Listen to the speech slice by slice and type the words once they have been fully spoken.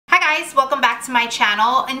guys, welcome back to my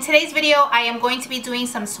channel. In today's video I am going to be doing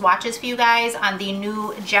some swatches for you guys on the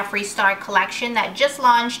new Jeffree Star collection that just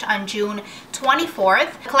launched on June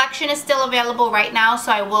 24th. The collection is still available right now,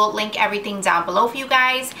 so I will link everything down below for you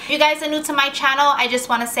guys. If you guys are new to my channel, I just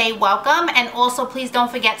want to say welcome, and also please don't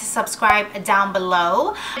forget to subscribe down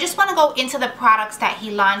below. I just want to go into the products that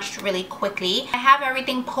he launched really quickly. I have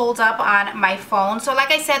everything pulled up on my phone. So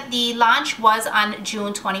like I said, the launch was on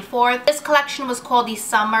June 24th. This collection was called the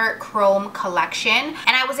Summer Chrome collection,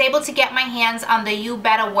 and I was able to get my hands on the You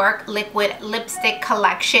Better Work liquid lipstick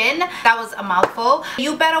collection. That was a mouthful.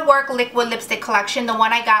 You Better Work liquid lipstick collection, the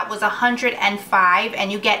one I got was 105,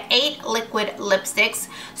 and you get 8 liquid lipsticks,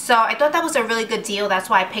 so I thought that was a really good deal.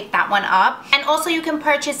 That's why I picked that one up. And also you can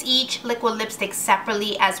purchase each liquid lipstick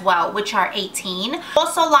separately as well, which are 18.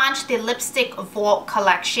 Also launched the Lipstick Vault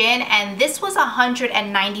collection, and this was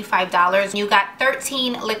 $195. You got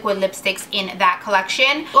 13 liquid lipsticks in that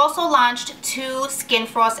collection. Also launched 2 Skin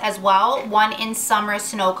Frost as well, one in Summer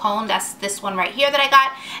Snow Cone, that's this one right here that I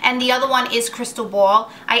got, and the other one is Crystal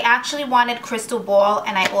Ball. I actually wanted Crystal Ball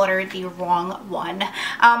and I ordered the wrong one,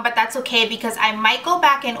 but that's okay because I might go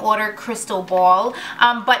back and order Crystal Ball.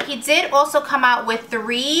 But he did also come out with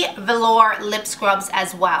 3 velour lip scrubs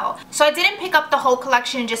as well, so I didn't pick up the whole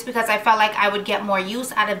collection just because I felt like I would get more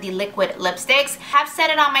use out of the liquid lipsticks. I've said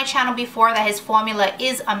it on my channel before that his formula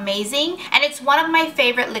is amazing, and it's one of my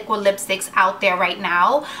favorite liquid lipsticks out there right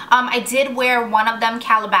now. I did wear one of them,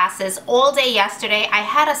 Calabasas, all day yesterday. I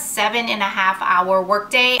had a 7.5-hour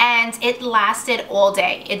workday and it lasted all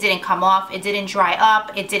day. It didn't come off, it didn't dry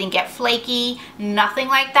up, it didn't get flaky, nothing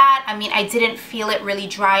like that. I mean, I didn't feel it really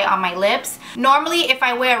dry on my lips. Normally if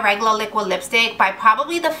I wear a regular liquid lipstick, by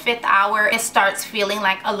probably the 5th hour it starts feeling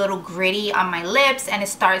like a little gritty on my lips and it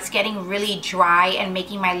starts getting really dry and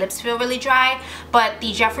making my lips feel really dry. But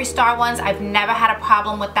the Jeffree Star ones, I've never had a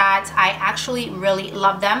problem with that. I actually really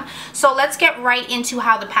love them. So let's get right into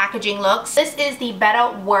how the packaging looks. This is the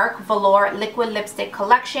Better Work Velour Liquid Lipstick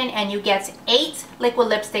Collection, and you get 8 liquid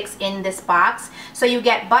lipsticks in this box. So you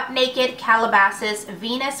get Butt Naked, Calabasas,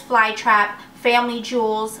 Venus Flytrap, Family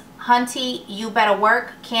Jewels, Hunty, You Better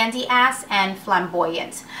Work, Candyass, and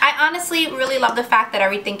Flamboyant. I honestly really love the fact that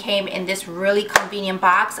everything came in this really convenient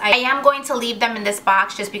box. I am going to leave them in this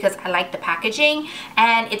box just because I like the packaging,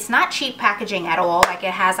 and it's not cheap packaging at all. Like,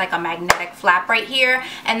 it has like a magnetic flap right here,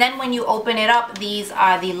 and then when you open it up, these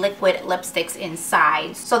are the liquid lipsticks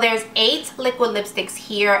inside. So there's 8 liquid lipsticks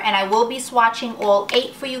here, and I will be swatching all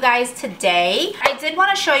 8 for you guys today. I did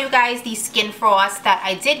want to show you guys the Skin Frost that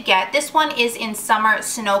I did get. This one is in Summer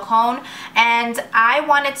Snow Cone, and I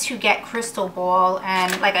wanted to get Crystal Ball,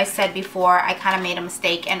 and like I said before, I kind of made a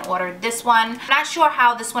mistake and ordered this one. I'm not sure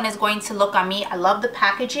how this one is going to look on me. I love the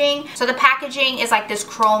packaging. So the packaging is like this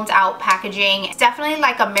chromed out packaging. It's definitely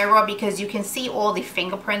like a mirror because you can see all the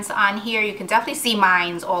fingerprints on here. You can definitely see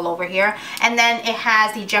mines all over here, and then it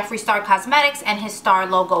has the Jeffree Star Cosmetics and his star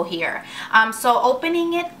logo here. So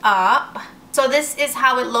opening it up, so this is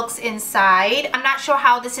how it looks inside. I'm not sure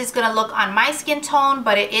how this is gonna look on my skin tone,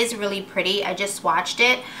 but it is really pretty. I just swatched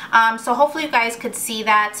it. So hopefully you guys could see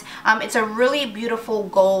that. It's a really beautiful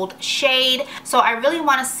gold shade. So I really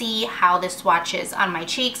wanna see how this swatches on my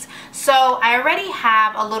cheeks. So I already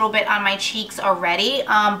have a little bit on my cheeks already,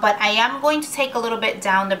 but I am going to take a little bit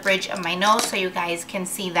down the bridge of my nose so you guys can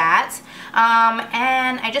see that.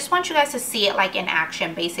 And I just want you guys to see it like in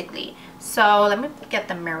action basically. So let me get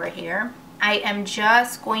the mirror here. I am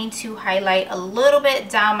just going to highlight a little bit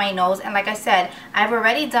down my nose, and like I said, I've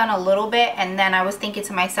already done a little bit, and then I was thinking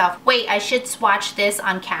to myself, wait, I should swatch this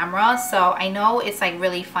on camera. So I know it's like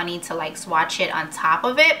really funny to like swatch it on top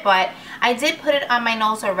of it, but I did put it on my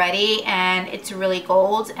nose already and it's really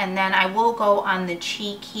gold. And then I will go on the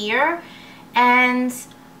cheek here, and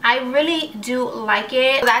I really do like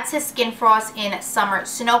it. So that's his Skin Frost in Summer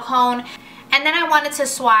Snow Cone. And then I wanted to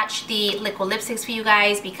swatch the liquid lipsticks for you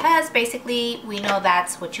guys because basically we know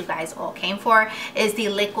that's what you guys all came for, is the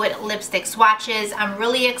liquid lipstick swatches. I'm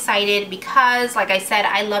really excited because, like I said,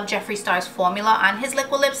 I love Jeffree Star's formula on his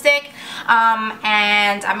liquid lipstick,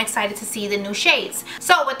 and I'm excited to see the new shades.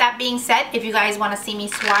 So with that being said, if you guys want to see me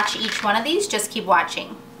swatch each one of these, just keep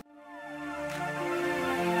watching.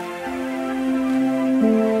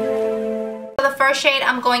 So the first shade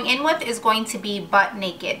I'm going in with is going to be Butt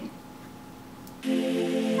Naked. Let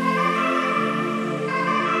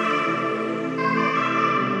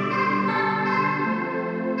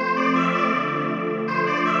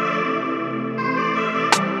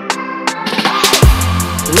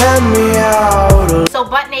me out So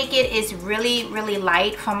Butt Naked is really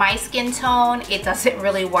light. For my skin tone, it doesn't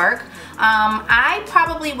really work. I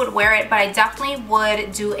probably would wear it, but I definitely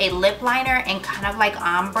would do a lip liner and kind of like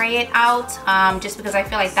ombre it out, just because I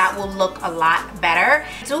feel like that will look a lot better.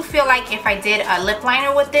 I do feel like if I did a lip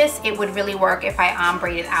liner with this, it would really work if I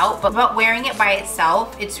ombre it out, but wearing it by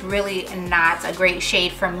itself, it's really not a great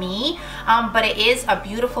shade for me. But it is a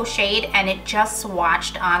beautiful shade, and it just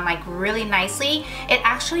swatched on like really nicely. It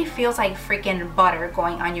actually feels like freaking butter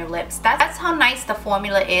going on your lips. That's how nice the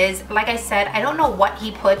formula is. Like I said, I don't know what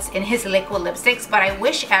he puts in his liquid lipsticks, but I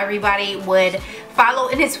wish everybody would follow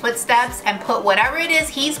in his footsteps and put whatever it is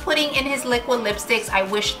he's putting in his liquid lipsticks. I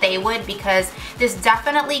wish they would, because this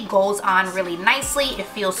definitely goes on really nicely. It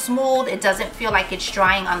feels smooth. It doesn't feel like it's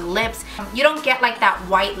drying on the lips. You don't get like that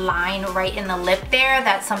white line right in the lip there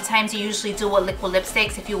that sometimes you usually do with liquid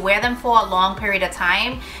lipsticks. If you wear them for a long period of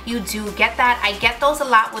time, you do get that. I get those a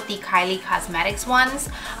lot with the Kylie Cosmetics ones,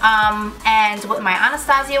 and with my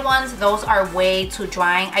Anastasia ones, those are way too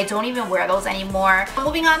drying. I don't even wear those anymore.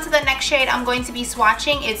 Moving on to the next shade I'm going to be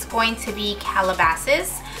swatching, it's going to be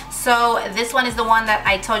Calabasas. So this one is the one that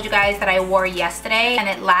I told you guys that I wore yesterday, and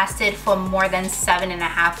it lasted for more than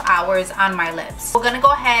 7.5 hours on my lips. We're gonna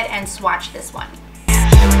go ahead and swatch this one.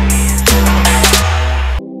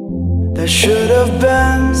 There should have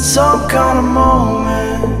been some kind of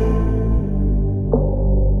moment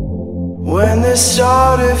when this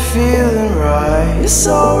started feeling right. It's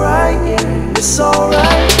alright, yeah, it's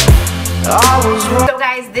alright. So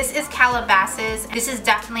guys, this is Calabasas. This is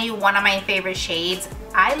definitely one of my favorite shades.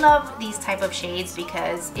 I love these type of shades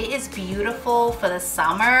because it is beautiful for the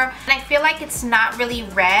summer. And I feel like it's not really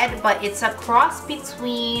red, but it's a cross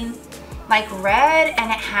between like red,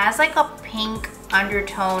 and it has like a pink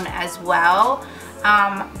undertone as well.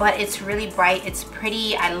 But it's really bright, it's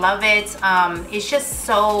pretty, I love it. It's just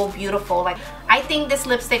so beautiful. Like, I think this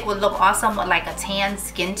lipstick would look awesome with like a tan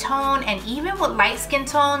skin tone, and even with light skin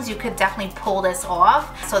tones you could definitely pull this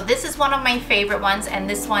off. So this is one of my favorite ones, and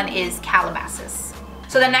this one is Calabasas.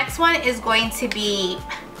 So the next one is going to be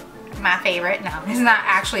my favorite. No, it's not,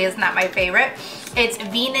 actually it's not my favorite. It's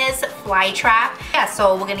Venus Flytrap. Yeah,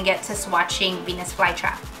 so we're gonna get to swatching Venus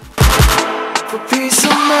Flytrap. For peace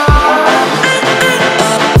of mind.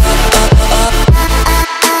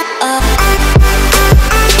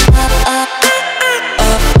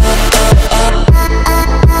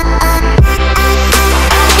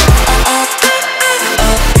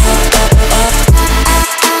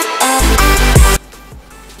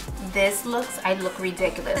 I look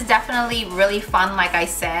ridiculous. It's definitely really fun, like I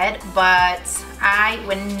said, but I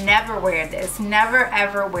would never wear this. Never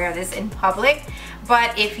ever wear this in public.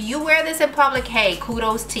 But if you wear this in public, hey,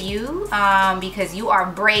 kudos to you, because you are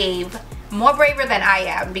brave, more braver than I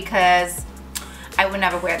am, because I would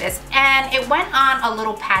never wear this. And it went on a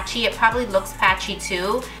little patchy. It probably looks patchy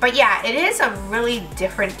too, but yeah, it is a really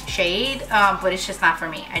different shade, but it's just not for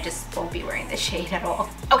me. I just won't be wearing this shade at all.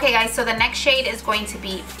 Okay guys, so the next shade is going to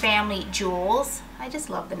be Family Jewels. I just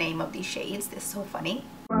love the name of these shades. They're so funny.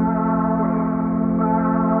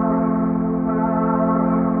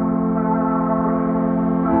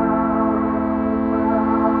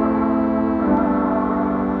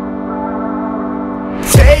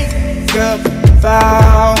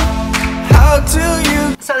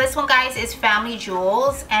 So this one, guys, is Family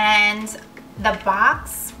Jewels, and the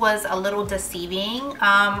box was a little deceiving.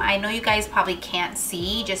 I know you guys probably can't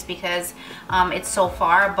see just because it's so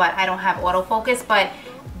far, but I don't have autofocus. But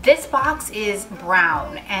this box is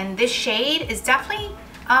brown, and this shade is definitely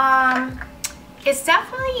it's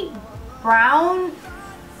definitely brown,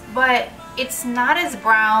 but it's not as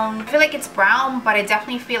brown. I feel like it's brown, but I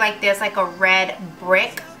definitely feel like there's like a red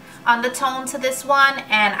brick undertone to this one,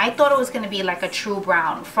 and I thought it was going to be like a true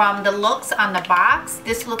brown. From the looks on the box,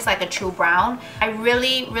 this looks like a true brown. I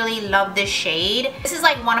really love this shade. This is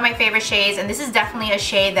like one of my favorite shades, and this is definitely a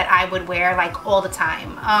shade that I would wear like all the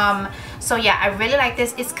time. So yeah, I really like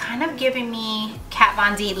this. It's kind of giving me Kat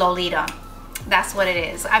Von D Lolita. That's what it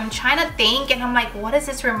is. I'm trying to think, and I'm like, what does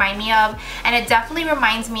this remind me of? And it definitely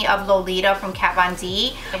reminds me of Lolita from Kat Von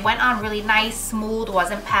D. It went on really nice, smooth,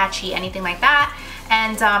 wasn't patchy, anything like that.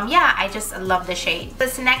 And yeah, I just love the shade.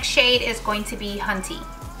 This next shade is going to be Hunty.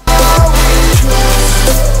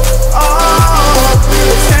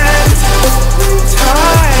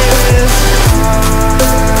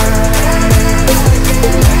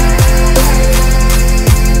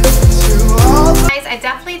 I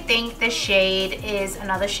definitely think this shade is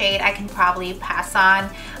another shade I can probably pass on.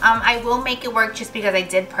 I will make it work just because I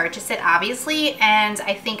did purchase it, obviously, and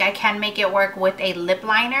I think I can make it work with a lip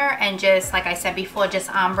liner and just, like I said before, just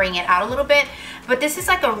ombreing it out a little bit. But this is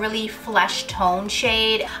like a really flesh tone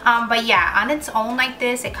shade. But yeah, on its own like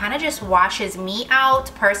this, it kind of just washes me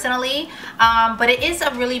out personally. But it is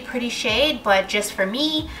a really pretty shade, but just for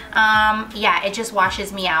me, yeah, it just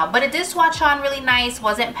washes me out. But it did swatch on really nice,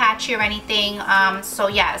 wasn't patchy or anything. So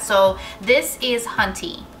yeah, so this is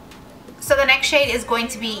Hunty. So the next shade is going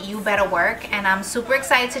to be You Better Work, and I'm super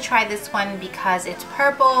excited to try this one because it's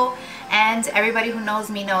purple, and everybody who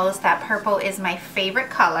knows me knows that purple is my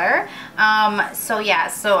favorite color. So yeah,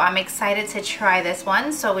 so I'm excited to try this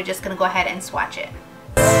one, so we're just gonna go ahead and swatch it.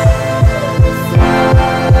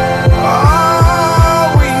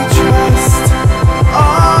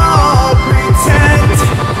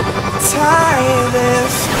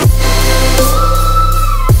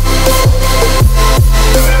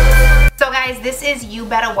 This is You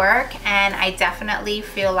Better Work, and I definitely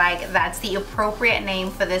feel like that's the appropriate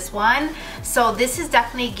name for this one. So this is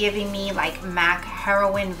definitely giving me like MAC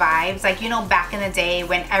Heroin vibes. Like, you know, back in the day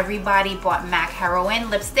when everybody bought MAC Heroin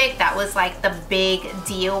lipstick, that was like the big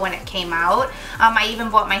deal when it came out. I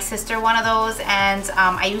even bought my sister one of those, and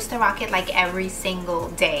I used to rock it like every single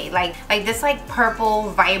day. Like this like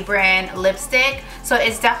purple vibrant lipstick. So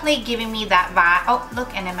it's definitely giving me that vibe. Oh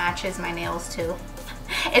look, and it matches my nails too.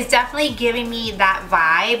 It's definitely giving me that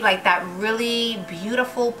vibe, like that really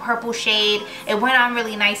beautiful purple shade. It went on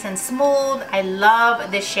really nice and smooth. I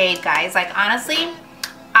love this shade, guys. Like, honestly,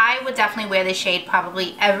 I would definitely wear this shade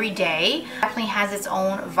probably every day. It definitely has its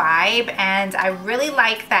own vibe, and I really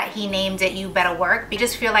like that he named it You Better Work. I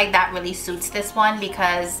just feel like that really suits this one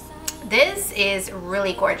because this is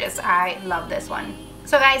really gorgeous. I love this one.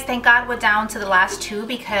 So guys, thank God we're down to the last two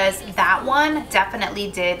because that one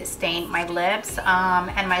definitely did stain my lips,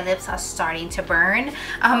 and my lips are starting to burn.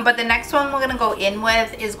 But the next one we're gonna go in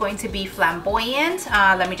with is going to be Flamboyant.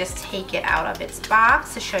 Let me just take it out of its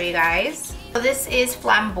box to show you guys. So this is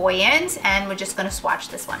Flamboyant, and we're just gonna swatch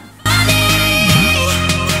this one.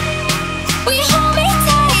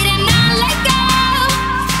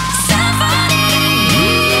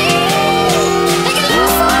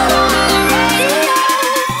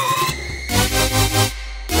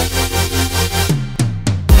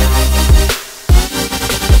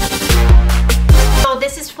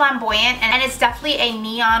 Flamboyant, and it's definitely a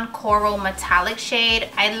neon coral metallic shade.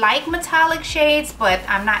 I like metallic shades, but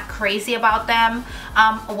I'm not crazy about them.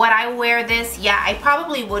 Would I wear this? Yeah, I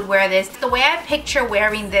probably would wear this. The way I picture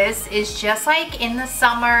wearing this is just like in the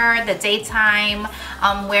summer, the daytime,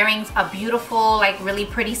 wearing a beautiful, like really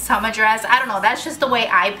pretty summer dress. I don't know, that's just the way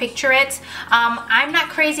I picture it. I'm not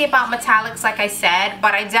crazy about metallics, like I said,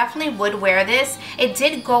 but I definitely would wear this. It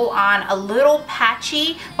did go on a little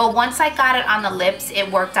patchy, but once I got it on the lips, it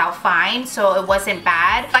worked out fine, so it wasn't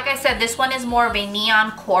bad. Like I said, this one is more of a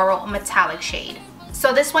neon coral metallic shade.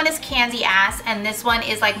 So this one is Candyass, and this one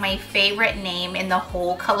is like my favorite name in the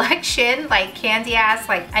whole collection. Like Candyass,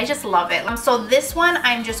 like I just love it. So this one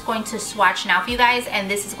I'm just going to swatch now for you guys, and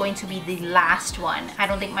this is going to be the last one. I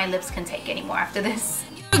don't think my lips can take anymore after this.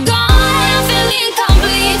 You're gone, feeling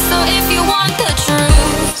complete, so if you want the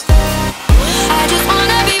truth, I just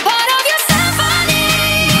wanna be part of your symphony.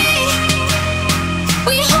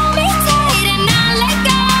 Will you hold me tight and not let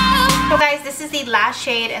go? So guys, this is the last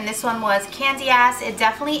shade, and this one was Candyass. It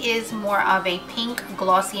definitely is more of a pink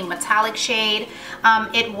glossy metallic shade.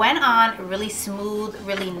 It went on really smooth,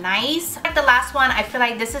 really nice. Like the last one, I feel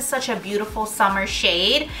like this is such a beautiful summer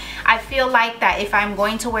shade. I feel like that if I'm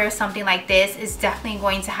going to wear something like this, it's definitely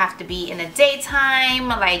going to have to be in the daytime,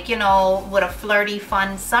 like, you know, with a flirty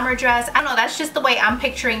fun summer dress. I don't know, that's just the way I'm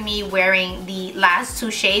picturing me wearing the last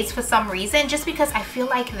two shades for some reason, just because I feel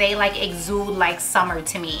like they like exude like summer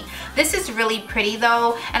to me. This is really pretty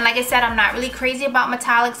though, and like I said, I'm not really crazy about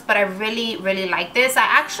metallics, but I really like this. I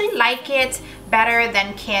actually like it better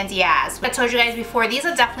than Candyass. I told you guys before, these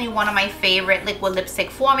are definitely one of my favorite liquid lipstick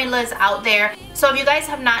formulas out there. So if you guys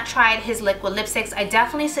have not tried his liquid lipsticks, I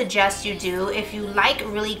definitely suggest you do. If you like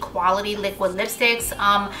really quality liquid lipsticks,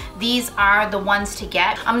 these are the ones to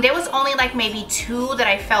get. There was only like maybe two that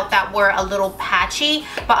I felt that were a little patchy,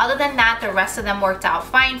 but other than that, the rest of them worked out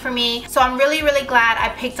fine for me. So I'm really glad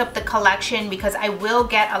I picked up the collection because I will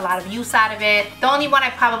get a lot of use out of it. The only one I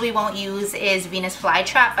probably won't use is Venus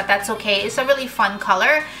Flytrap, but that's okay. It's a really fun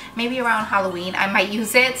color. Maybe around Halloween I might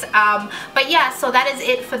use it. But yeah, so that is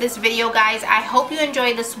it for this video, guys. I hope you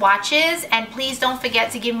enjoyed the swatches, and please don't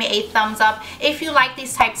forget to give me a thumbs up if you like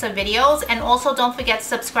these types of videos, and also don't forget to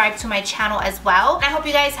subscribe to my channel as well. I hope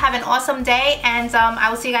you guys have an awesome day, and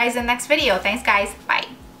I will see you guys in the next video. Thanks guys, bye.